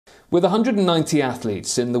With 190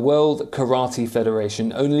 athletes in the World Karate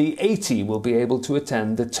Federation, only 80 will be able to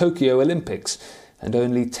attend the Tokyo Olympics, and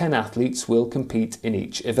only 10 athletes will compete in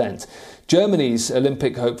each event. Germany's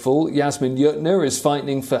Olympic hopeful Jasmin Juttner is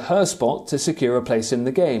fighting for her spot to secure a place in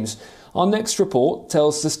the Games. Our next report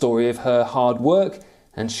tells the story of her hard work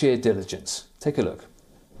and sheer diligence. Take a look.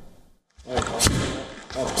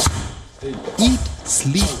 Eat,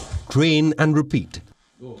 sleep, train and repeat.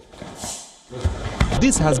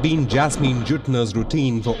 This has been Jasmin Juttner's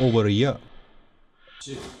routine for over a year.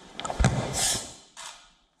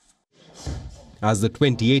 As the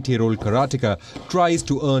 28-year-old karateka tries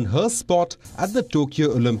to earn her spot at the Tokyo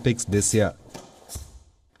Olympics this year.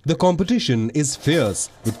 The competition is fierce,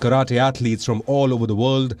 with karate athletes from all over the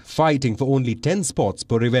world fighting for only 10 spots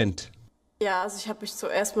per event. I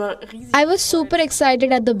was super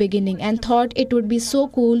excited at the beginning and thought it would be so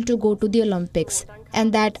cool to go to the Olympics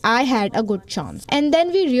and that I had a good chance. And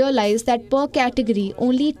then we realized that per category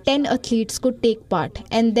only 10 athletes could take part,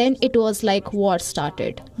 and then it was like war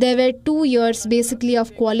started. There were 2 years basically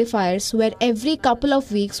of qualifiers where every couple of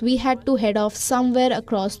weeks we had to head off somewhere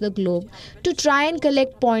across the globe to try and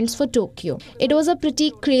collect points for Tokyo. It was a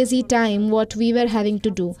pretty crazy time what we were having to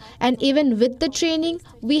do, and even with the training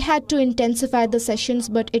we had to intensify the sessions,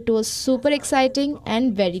 but it was super exciting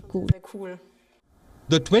and very cool.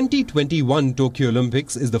 The 2021 Tokyo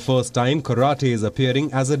Olympics is the first time karate is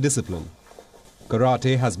appearing as a discipline.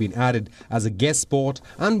 Karate has been added as a guest sport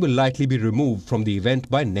and will likely be removed from the event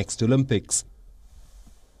by next Olympics.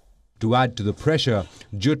 To add to the pressure,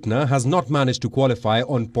 Juttner has not managed to qualify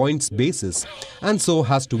on points basis and so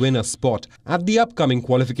has to win a spot at the upcoming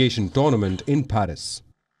qualification tournament in Paris.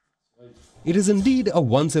 It is indeed a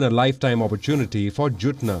once-in-a-lifetime opportunity for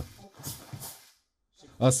Juttner.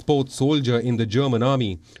 A sports soldier in the German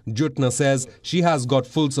army, Juttner says she has got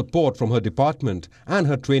full support from her department and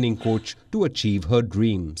her training coach to achieve her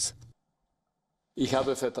dreams.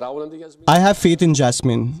 I have faith in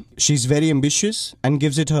Jasmin. She's very ambitious and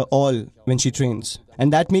gives it her all when she trains.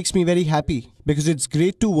 And that makes me very happy because it's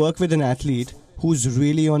great to work with an athlete who's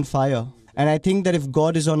really on fire. And I think that if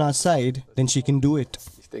God is on our side, then she can do it.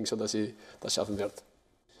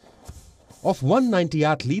 Of 190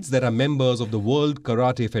 athletes that are members of the World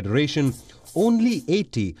Karate Federation, only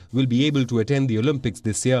 80 will be able to attend the Olympics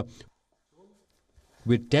this year,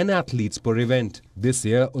 with 10 athletes per event. This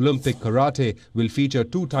year, Olympic Karate will feature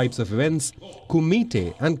 2 types of events,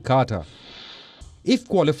 kumite and kata. If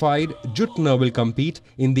qualified, Juttner will compete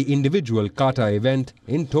in the individual kata event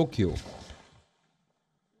in Tokyo.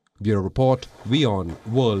 Bureau Report, WION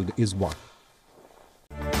World is One.